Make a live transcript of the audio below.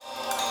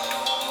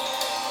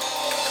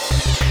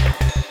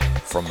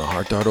From the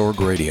Heart.org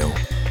radio,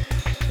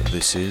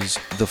 this is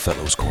the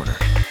Fellows Corner.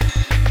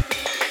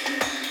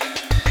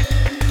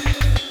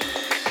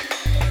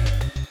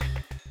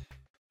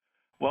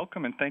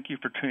 Welcome and thank you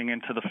for tuning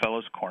in to the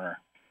Fellows Corner.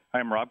 I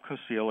am Robb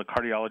Kociol, a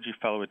cardiology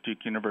fellow at Duke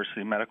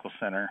University Medical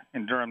Center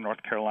in Durham,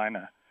 North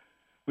Carolina.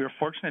 We are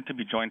fortunate to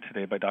be joined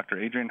today by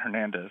Dr. Adrian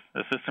Hernandez,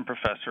 Assistant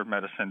Professor of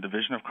Medicine,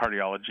 Division of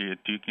Cardiology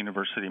at Duke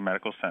University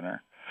Medical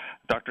Center.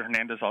 Dr.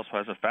 Hernandez also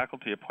has a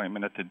faculty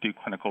appointment at the Duke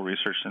Clinical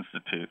Research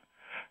Institute.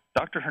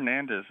 Dr.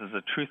 Hernandez is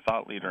a true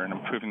thought leader in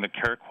improving the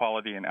care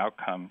quality and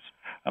outcomes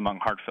among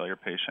heart failure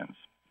patients.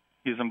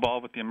 He is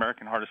involved with the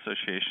American Heart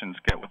Association's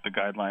Get With the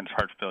Guidelines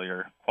Heart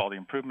Failure Quality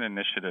Improvement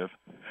Initiative,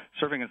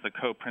 serving as the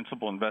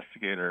co-principal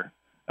investigator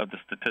of the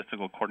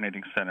Statistical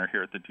Coordinating Center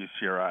here at the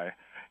DCRI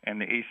and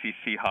the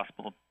ACC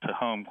Hospital to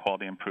Home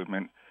Quality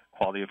Improvement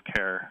Quality of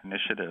Care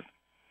Initiative.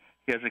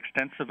 He has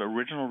extensive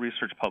original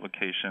research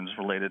publications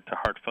related to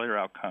heart failure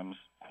outcomes,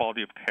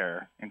 quality of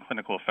care, and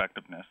clinical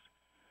effectiveness.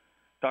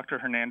 Dr.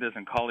 Hernandez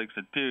and colleagues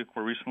at Duke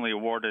were recently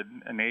awarded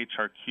an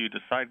AHRQ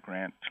DECIDE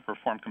grant to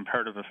perform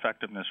comparative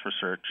effectiveness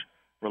research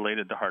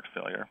related to heart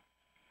failure.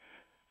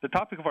 The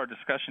topic of our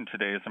discussion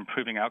today is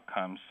improving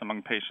outcomes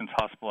among patients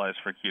hospitalized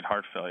for acute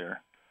heart failure.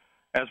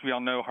 As we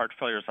all know, heart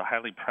failure is a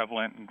highly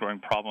prevalent and growing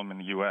problem in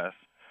the U.S.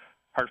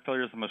 Heart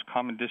failure is the most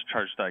common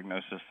discharge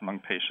diagnosis among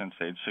patients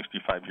aged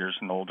 65 years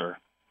and older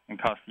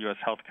and costs the U.S.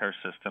 healthcare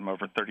system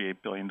over $38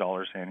 billion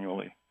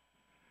annually.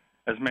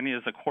 As many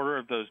as a quarter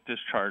of those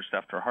discharged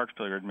after a heart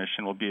failure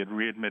admission will be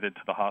readmitted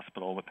to the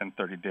hospital within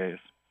 30 days.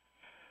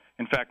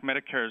 In fact,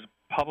 Medicare is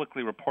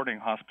publicly reporting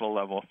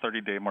hospital-level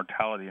 30-day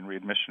mortality and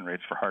readmission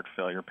rates for heart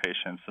failure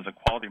patients as a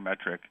quality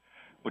metric,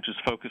 which is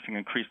focusing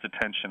increased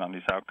attention on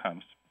these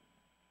outcomes.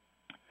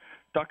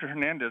 Dr.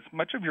 Hernandez,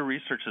 much of your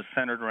research is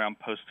centered around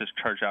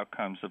post-discharge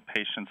outcomes of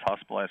patients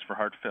hospitalized for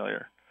heart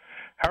failure.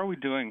 How are we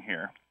doing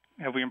here?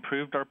 Have we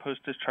improved our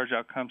post-discharge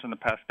outcomes in the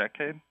past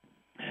decade?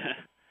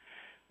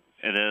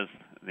 It is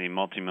the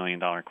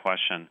multi-million-dollar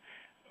question.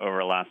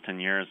 Over the last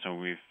 10 years,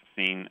 we've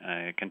seen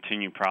a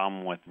continued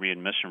problem with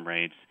readmission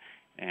rates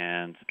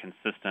and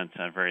consistent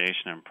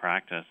variation in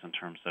practice in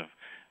terms of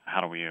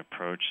how do we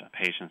approach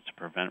patients to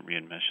prevent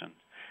readmission.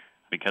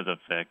 Because of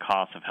the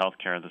cost of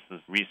healthcare, this has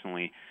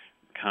recently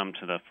come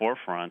to the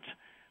forefront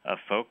of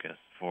focus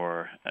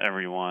for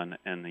everyone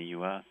in the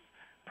U.S.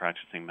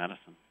 practicing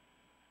medicine.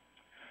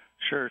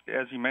 Sure.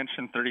 As you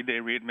mentioned, 30-day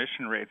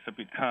readmission rates have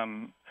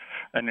become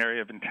an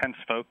area of intense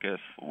focus.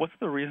 What's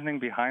the reasoning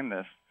behind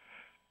this?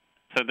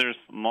 So there's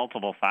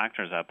multiple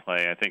factors at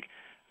play. I think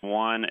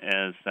one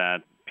is that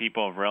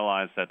people have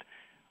realized that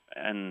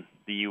in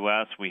the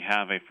U.S. we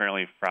have a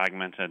fairly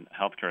fragmented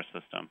healthcare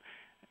system.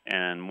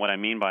 And what I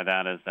mean by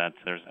that is that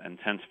there's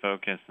intense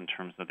focus in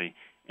terms of the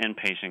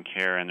inpatient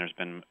care, and there's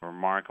been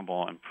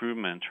remarkable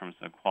improvement in terms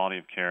of quality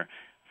of care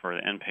for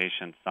the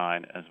inpatient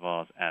side as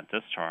well as at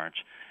discharge.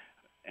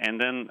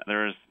 And then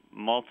there's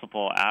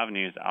multiple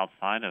avenues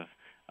outside of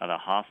the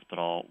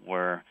hospital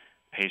where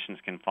patients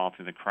can fall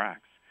through the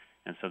cracks.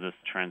 And so this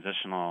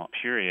transitional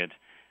period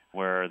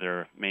where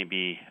there may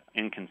be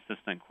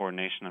inconsistent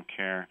coordination of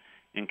care,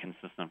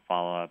 inconsistent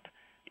follow-up,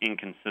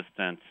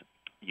 inconsistent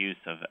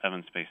use of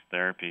evidence-based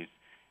therapies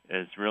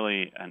is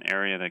really an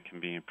area that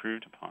can be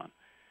improved upon.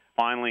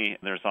 Finally,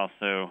 there's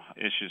also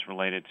issues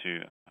related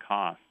to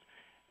cost.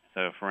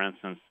 So, for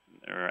instance,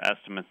 there are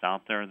estimates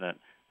out there that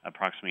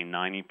approximately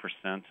 90%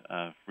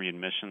 of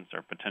readmissions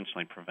are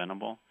potentially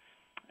preventable.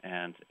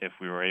 And if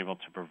we were able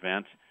to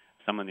prevent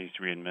some of these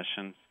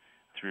readmissions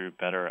through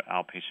better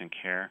outpatient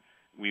care,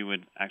 we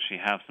would actually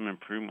have some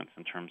improvements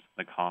in terms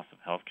of the cost of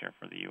healthcare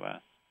for the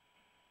U.S.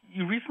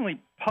 You recently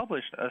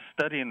published a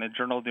study in the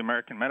Journal of the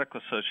American Medical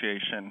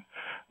Association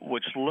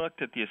which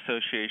looked at the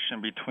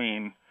association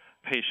between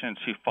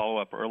patients who follow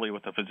up early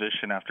with a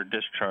physician after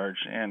discharge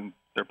and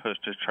their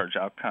post-discharge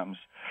outcomes,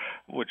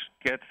 which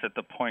gets at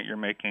the point you're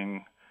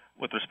making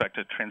with respect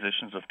to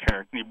transitions of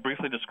care. Can you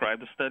briefly describe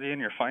the study and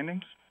your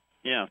findings?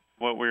 Yeah.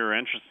 What we were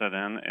interested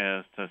in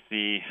is to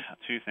see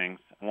two things.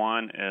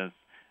 One is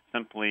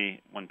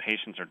simply when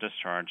patients are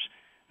discharged,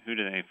 who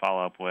do they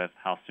follow up with,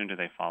 how soon do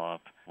they follow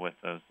up with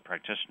those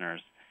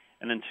practitioners,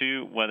 and then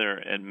two, whether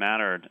it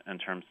mattered in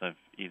terms of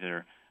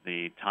either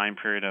the time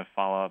period of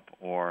follow-up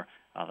or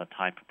the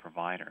type of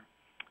provider.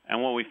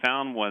 And what we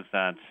found was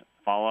that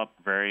follow-up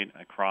varied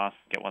across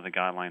Get With the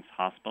Guidelines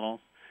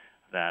hospitals,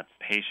 that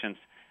patients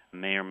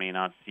may or may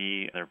not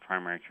see their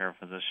primary care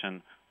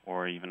physician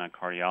or even a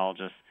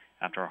cardiologist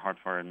after a heart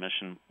failure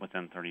admission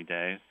within 30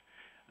 days,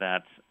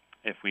 that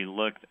if we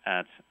looked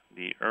at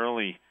the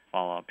early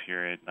follow-up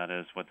period, that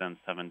is within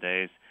 7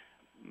 days,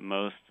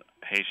 most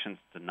patients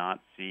did not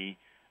see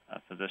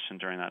a physician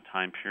during that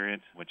time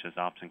period, which is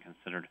often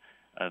considered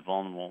a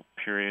vulnerable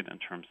period in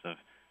terms of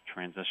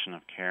transition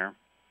of care.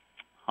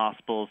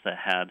 Hospitals that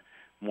had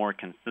more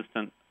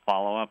consistent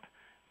follow-up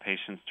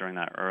patients during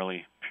that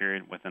early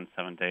period within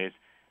 7 days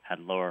had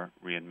lower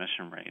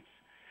readmission rates.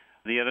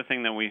 The other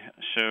thing that we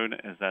showed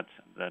is that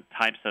the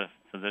types of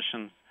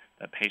physicians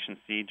that patients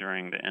see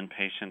during the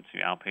inpatient to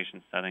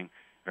outpatient setting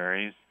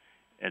varies.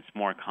 it's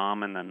more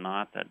common than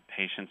not that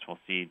patients will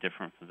see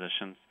different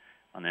physicians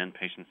on the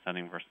inpatient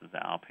setting versus the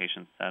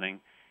outpatient setting,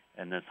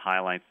 and this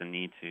highlights the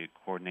need to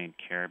coordinate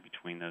care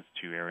between those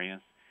two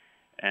areas.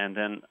 And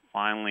then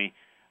finally,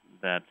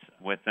 that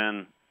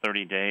within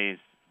 30 days,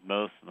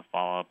 most of the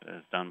follow-up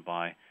is done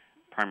by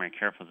primary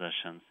care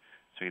physicians,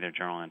 so either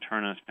general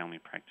internists, family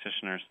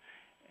practitioners,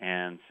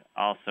 and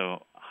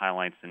also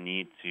highlights the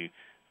need to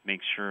make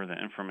sure the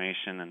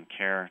information and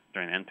care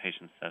during the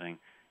inpatient setting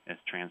is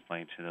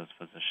translated to those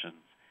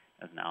physicians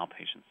as an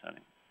outpatient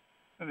setting.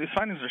 These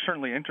findings are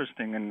certainly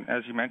interesting, and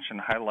as you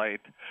mentioned,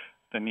 highlight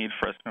the need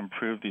for us to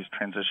improve these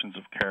transitions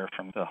of care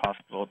from the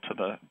hospital to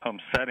the home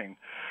setting.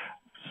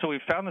 So we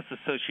found this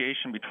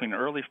association between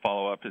early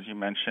follow-up, as you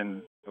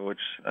mentioned, which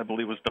I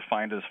believe was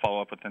defined as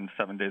follow-up within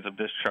 7 days of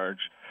discharge,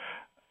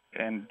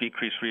 and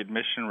decreased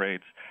readmission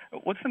rates.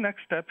 What's the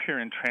next step here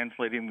in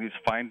translating these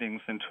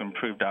findings into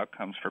improved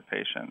outcomes for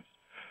patients?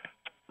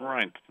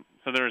 Right.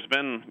 So there's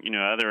been,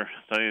 other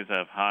studies that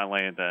have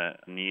highlighted the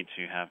need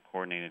to have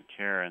coordinated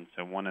care, and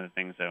so one of the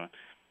things that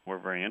we're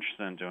very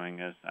interested in doing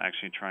is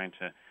actually trying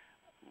to,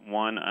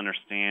 one,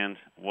 understand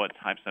what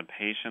types of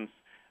patients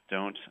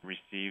don't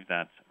receive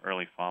that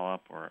early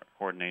follow-up or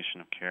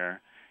coordination of care,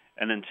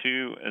 and then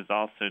two is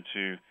also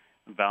to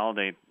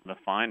validate the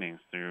findings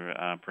through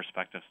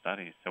prospective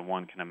studies. So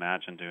one can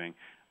imagine doing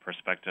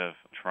prospective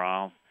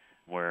trials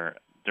where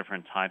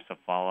different types of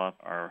follow-up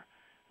are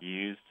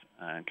used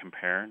and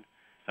compared.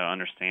 So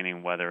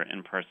understanding whether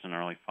in-person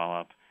early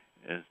follow-up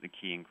is the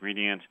key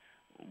ingredient,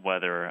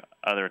 whether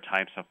other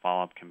types of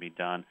follow-up can be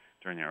done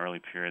during the early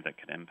period that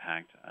could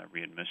impact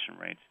readmission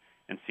rates,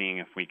 and seeing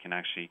if we can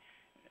actually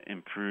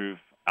improve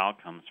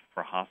outcomes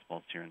for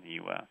hospitals here in the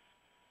U.S.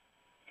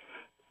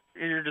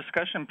 In your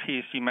discussion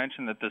piece, you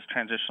mentioned that this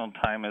transitional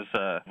time is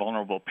a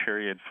vulnerable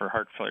period for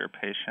heart failure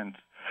patients.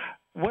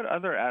 What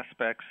other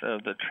aspects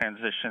of the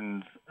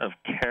transitions of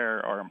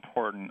care are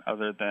important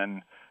other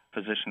than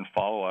physician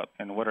follow-up,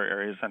 and what are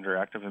areas under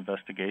active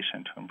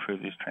investigation to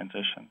improve these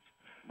transitions?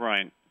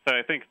 Right. So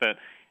I think that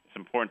it's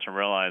important to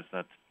realize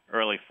that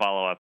early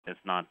follow-up is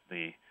not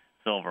the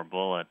silver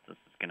bullet. This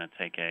is going to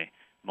take a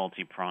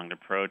multi-pronged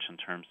approach in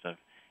terms of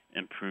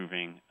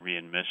improving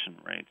readmission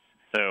rates.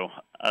 So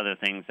other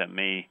things that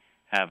may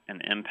have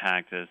an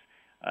impact is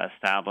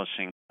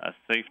establishing a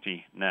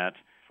safety net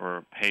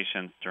for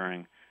patients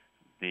during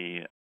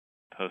the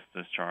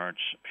post-discharge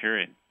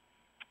period.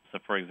 So,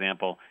 for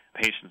example,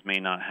 patients may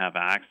not have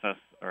access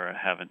or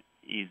have an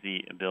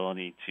easy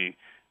ability to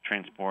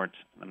transport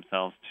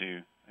themselves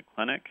to a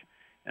clinic,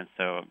 and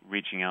so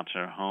reaching out to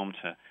their home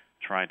to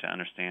try to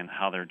understand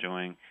how they're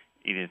doing,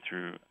 either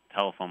through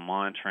telephone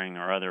monitoring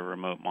or other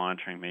remote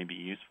monitoring, may be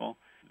useful.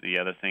 The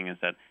other thing is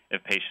that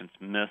if patients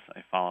miss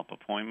a follow-up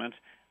appointment,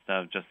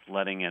 instead of just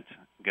letting it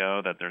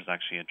go, that there's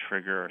actually a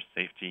trigger or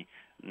safety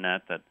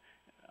net that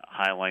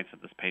highlights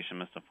that this patient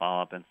missed a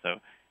follow-up, and so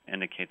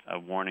indicates a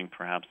warning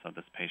perhaps that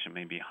this patient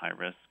may be high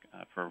risk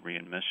for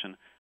readmission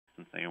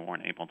since they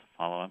weren't able to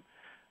follow up.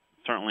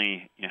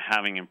 Certainly,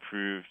 having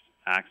improved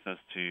access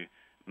to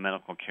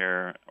medical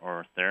care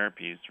or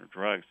therapies or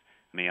drugs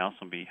may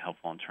also be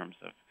helpful in terms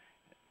of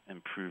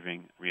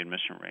improving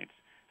readmission rates.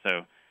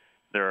 So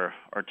there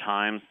are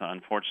times,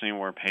 unfortunately,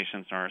 where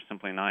patients are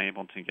simply not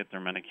able to get their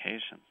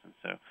medications, and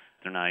so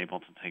they're not able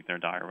to take their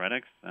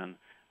diuretics, and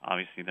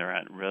obviously they're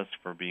at risk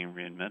for being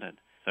readmitted.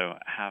 So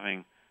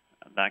having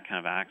that kind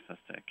of access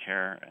to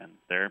care and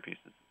therapies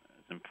is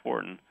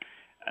important.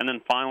 And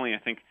then finally, I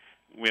think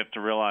we have to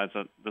realize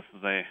that this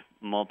is a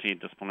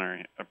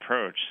multidisciplinary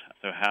approach.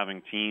 So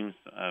having teams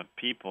of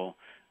people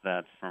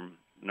that from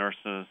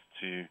nurses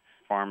to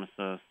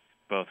pharmacists,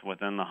 both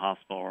within the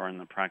hospital or in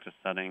the practice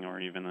setting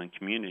or even in the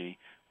community,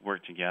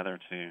 work together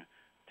to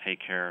take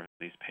care of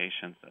these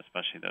patients,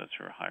 especially those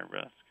who are high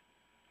risk.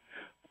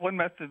 One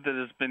method that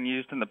has been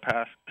used in the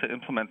past to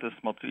implement this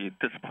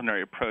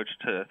multidisciplinary approach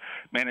to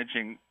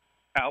managing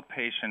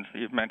outpatients that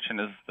you've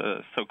mentioned is the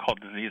so-called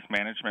disease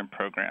management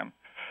program.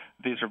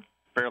 These are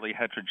fairly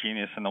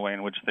heterogeneous in the way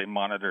in which they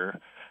monitor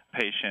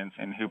patients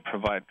and who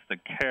provides the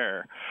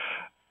care.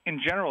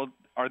 In general,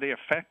 are they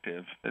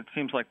effective? It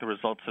seems like the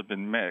results have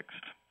been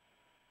mixed.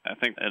 I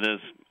think it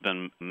has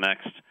been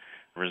mixed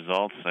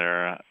results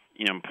there.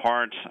 In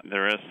part,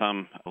 there is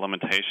some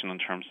limitation in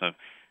terms of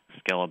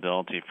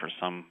scalability for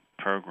some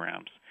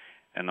programs.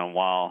 And then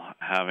while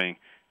having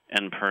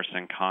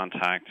in-person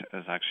contact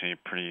is actually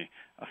pretty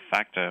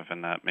effective,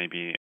 and that may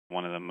be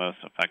one of the most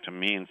effective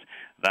means,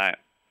 that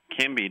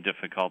can be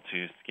difficult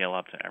to scale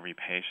up to every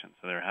patient.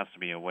 So there has to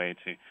be a way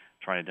to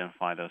try to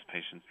identify those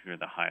patients who are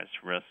the highest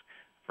risk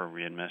for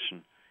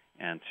readmission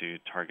and to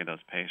target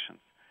those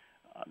patients.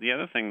 The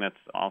other thing that's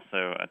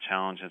also a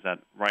challenge is that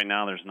right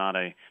now there's not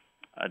a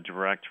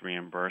direct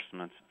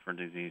reimbursement for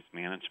disease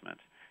management.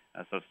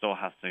 So it still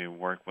has to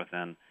work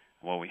within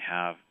what we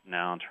have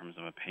now in terms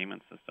of a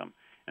payment system.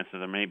 And so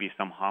there may be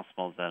some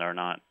hospitals that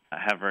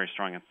have very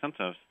strong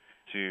incentives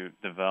to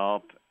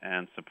develop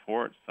and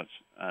support such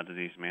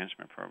disease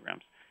management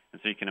programs.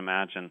 And so you can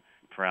imagine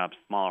perhaps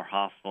smaller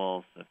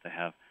hospitals, if they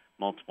have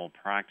multiple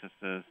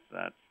practices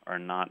that are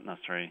not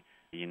necessarily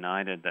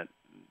united, that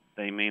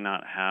they may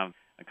not have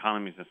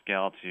economies of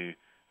scale to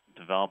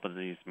develop a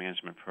disease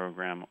management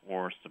program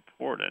or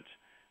support it,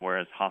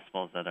 whereas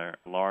hospitals that are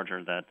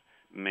larger that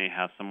may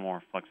have some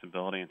more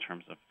flexibility in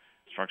terms of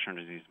structuring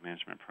a disease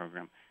management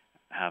program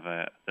have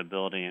the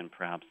ability and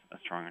perhaps a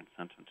stronger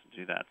incentive to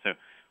do that. So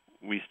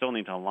we still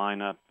need to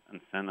line up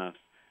incentives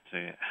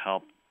to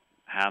help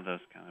have those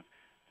kind of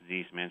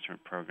disease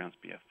management programs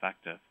be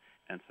effective.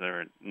 And so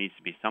there needs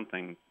to be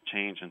something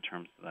changed in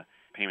terms of the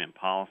payment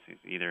policies,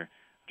 either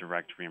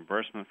direct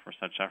reimbursement for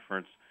such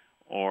efforts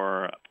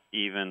or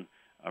even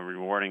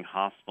rewarding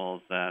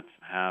hospitals that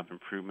have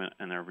improvement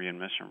in their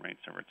readmission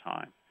rates over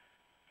time.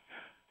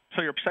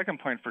 So your second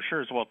point for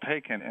sure is well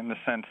taken in the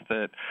sense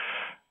that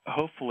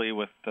hopefully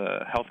with the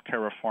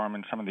healthcare reform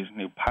and some of these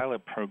new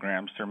pilot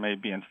programs, there may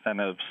be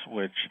incentives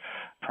which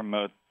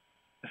promote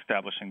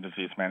establishing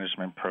disease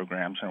management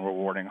programs and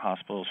rewarding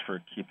hospitals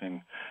for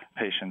keeping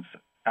patients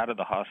out of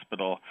the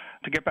hospital.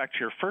 To get back to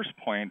your first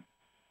point,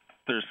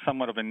 there's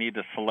somewhat of a need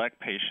to select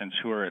patients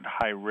who are at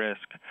high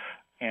risk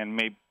and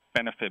may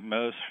benefit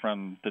most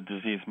from the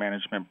disease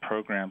management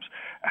programs.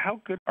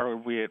 How good are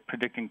we at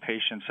predicting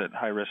patients at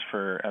high risk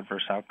for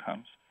adverse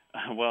outcomes?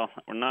 Well,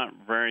 we're not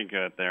very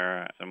good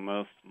there. So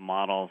most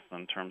models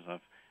in terms of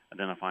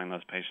identifying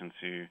those patients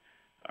who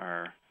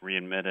are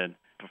readmitted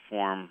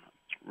perform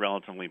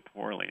relatively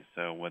poorly,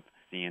 so with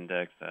the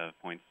index of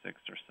 0.6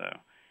 or so.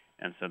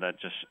 And so that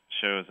just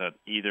shows that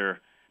either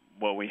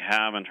what we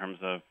have in terms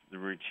of the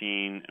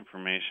routine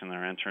information that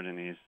are entered in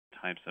these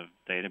types of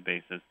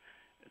databases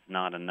is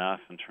not enough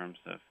in terms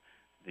of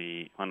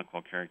the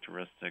clinical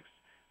characteristics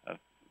of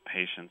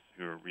patients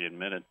who are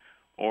readmitted,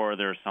 or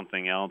there's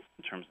something else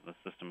in terms of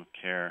the system of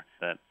care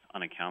that's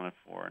unaccounted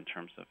for in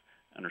terms of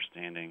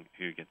understanding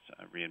who gets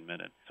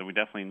readmitted. So we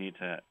definitely need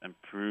to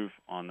improve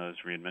on those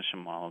readmission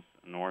models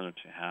in order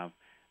to have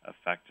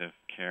effective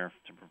care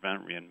to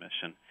prevent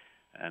readmission,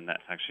 and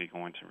that's actually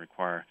going to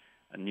require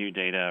a new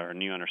data or a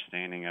new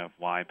understanding of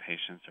why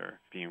patients are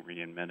being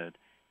readmitted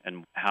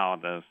and how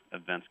those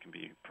events can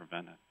be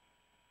prevented.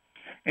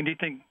 And do you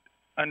think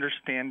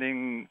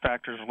understanding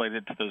factors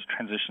related to those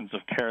transitions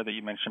of care that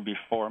you mentioned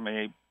before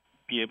may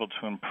be able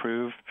to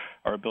improve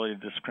our ability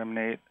to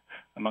discriminate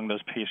among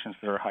those patients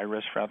that are high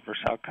risk for adverse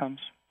outcomes?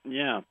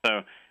 Yeah,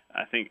 so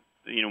I think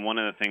one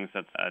of the things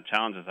that's a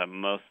challenge is that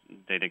most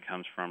data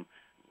comes from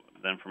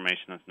the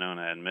information that's known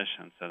at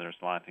admission. So there's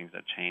a lot of things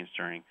that change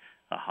during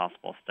a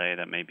hospital stay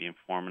that may be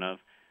informative.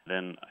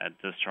 Then at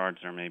discharge,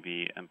 there may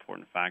be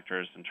important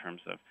factors in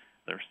terms of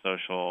their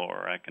social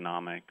or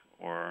economic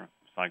or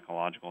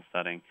psychological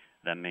setting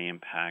that may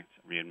impact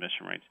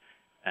readmission rates.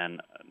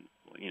 And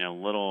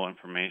little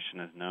information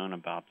is known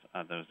about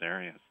those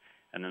areas.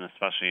 And then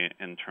especially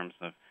in terms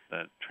of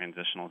the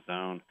transitional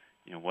zone,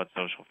 what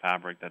social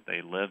fabric that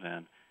they live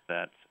in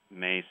that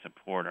may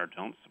support or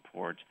don't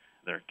support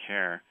their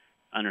care,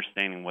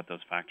 understanding what those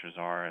factors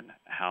are and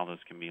how those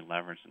can be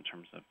leveraged in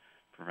terms of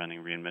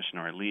preventing readmission,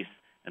 or at least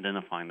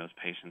identifying those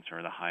patients who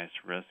are the highest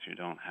risk who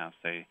don't have,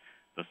 say,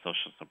 the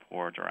social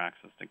support or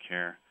access to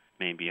care,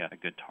 may be a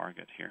good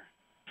target here.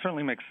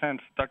 Certainly makes sense.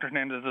 Dr.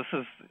 Hernandez, this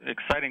is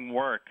exciting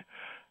work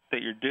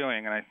that you're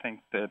doing, and I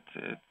think that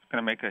it's going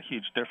to make a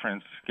huge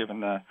difference given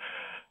the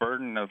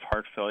burden of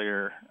heart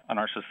failure on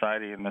our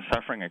society and the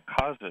suffering it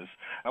causes.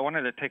 I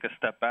wanted to take a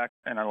step back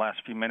in our last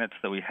few minutes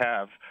that we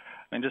have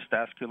and just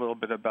ask you a little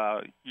bit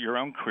about your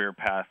own career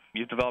path.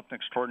 You've developed an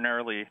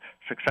extraordinarily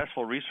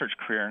successful research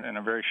career in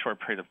a very short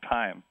period of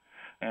time,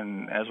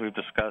 and as we've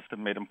discussed, have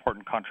made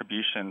important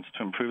contributions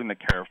to improving the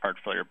care of heart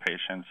failure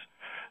patients.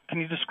 Can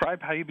you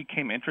describe how you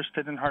became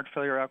interested in heart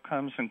failure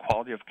outcomes and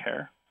quality of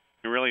care?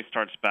 It really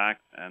starts back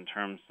in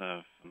terms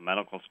of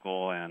medical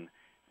school and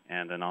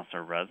then also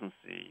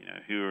residency.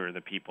 Who are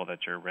the people that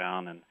you're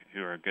around and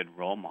who are good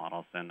role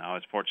models? And I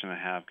was fortunate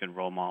to have good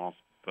role models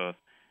both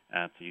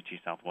at UT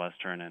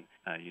Southwestern and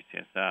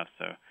UCSF.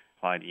 So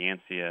Clyde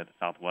Yancey at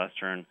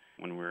Southwestern,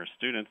 when we were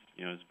students,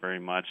 was very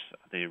much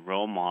the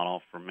role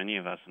model for many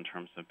of us in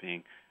terms of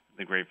being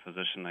the great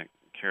physician that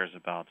cares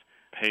about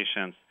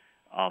patients,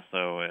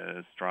 also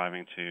is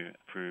striving to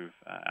improve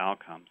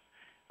outcomes.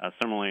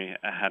 Similarly,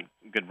 I had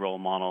good role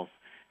models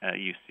at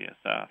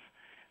UCSF.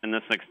 And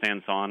this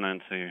extends on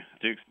into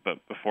Duke,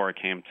 but before I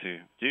came to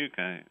Duke,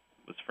 I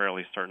was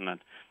fairly certain that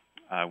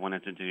I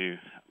wanted to do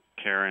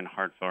care in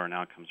heart failure and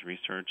outcomes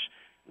research.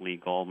 Lee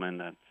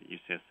Goldman at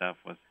UCSF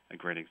was a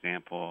great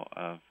example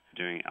of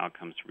doing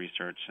outcomes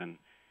research in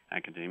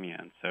academia.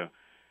 And so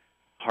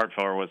heart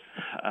failure was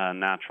a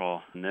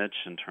natural niche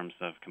in terms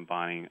of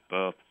combining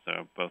both,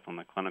 so both on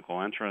the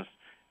clinical interest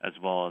as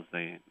well as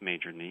the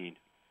major need.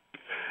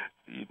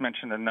 You've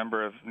mentioned a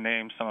number of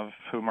names, some of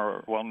whom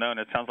are well known.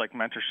 It sounds like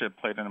mentorship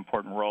played an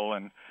important role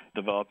in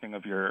developing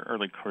of your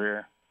early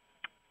career.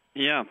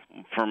 Yeah,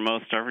 for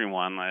most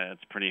everyone,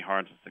 it's pretty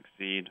hard to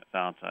succeed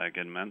without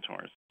good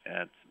mentors.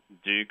 At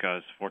Duke, I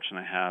was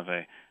fortunate to have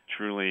a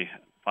truly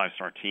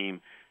five-star team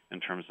in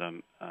terms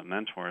of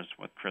mentors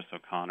with Chris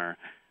O'Connor,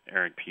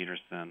 Eric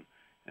Peterson,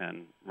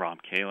 and Robb.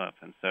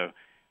 And so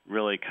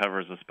really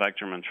covers the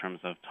spectrum in terms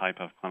of type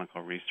of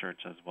clinical research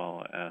as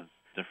well as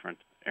different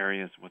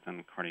areas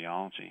within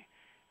cardiology.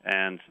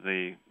 And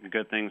the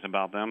good things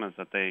about them is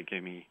that they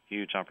gave me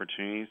huge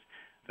opportunities.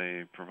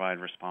 They provide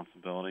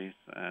responsibilities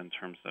in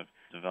terms of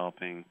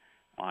developing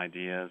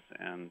ideas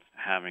and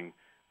having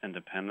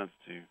independence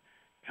to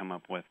come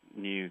up with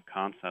new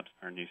concepts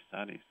or new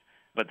studies.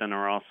 But then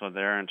they're also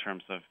there in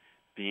terms of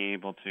being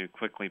able to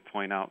quickly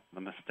point out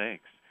the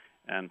mistakes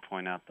and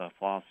point out the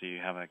flaws so you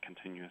have a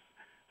continuous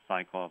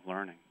cycle of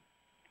learning.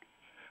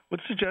 What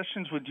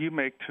suggestions would you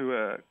make to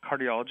a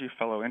cardiology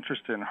fellow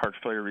interested in heart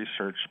failure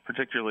research,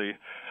 particularly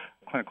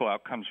clinical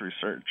outcomes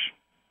research?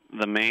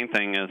 The main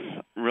thing is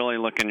really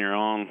look in your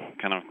own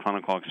kind of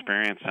clinical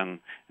experience and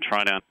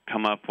try to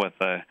come up with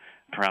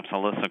perhaps a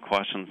list of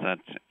questions that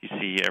you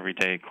see every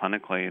day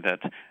clinically that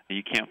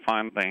you can't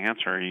find the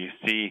answer. You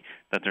see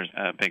that there's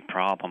a big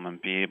problem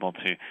and be able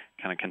to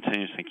kind of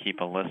continuously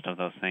keep a list of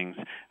those things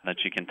that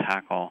you can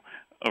tackle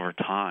over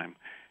time.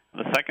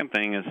 The second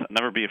thing is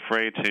never be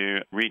afraid to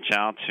reach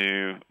out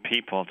to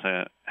people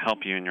to help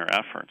you in your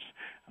efforts.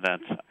 That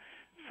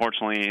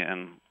fortunately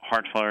in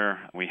heart failure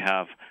we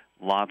have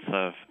lots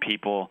of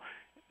people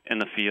in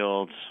the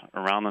fields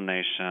around the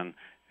nation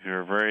who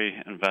are very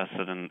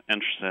invested and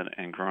interested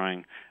in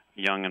growing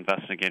young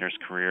investigators'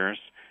 careers.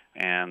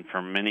 And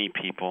for many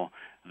people,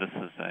 this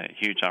is a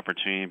huge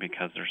opportunity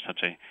because there's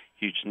such a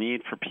huge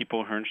need for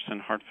people who are interested in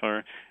heart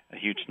failure, a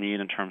huge need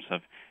in terms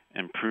of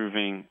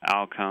improving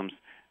outcomes,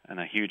 and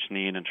a huge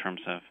need in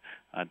terms of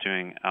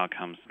doing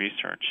outcomes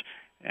research.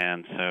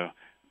 And so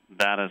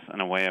that is, in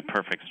a way, a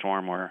perfect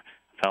storm where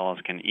fellows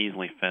can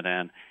easily fit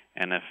in.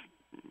 And if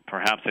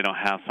perhaps they don't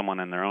have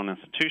someone in their own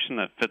institution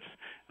that fits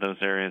those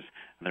areas,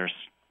 there's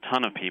a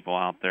ton of people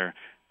out there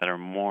that are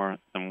more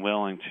than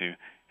willing to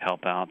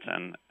help out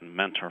and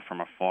mentor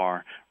from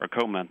afar or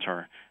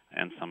co-mentor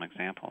in some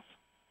examples.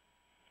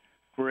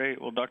 Great.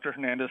 Well, Dr.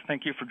 Hernandez,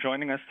 thank you for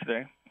joining us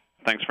today.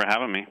 Thanks for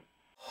having me.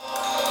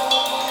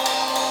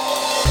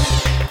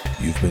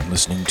 You've been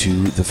listening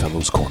to The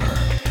Fellows Corner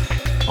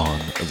on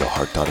the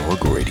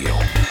Heart.org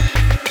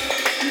radio.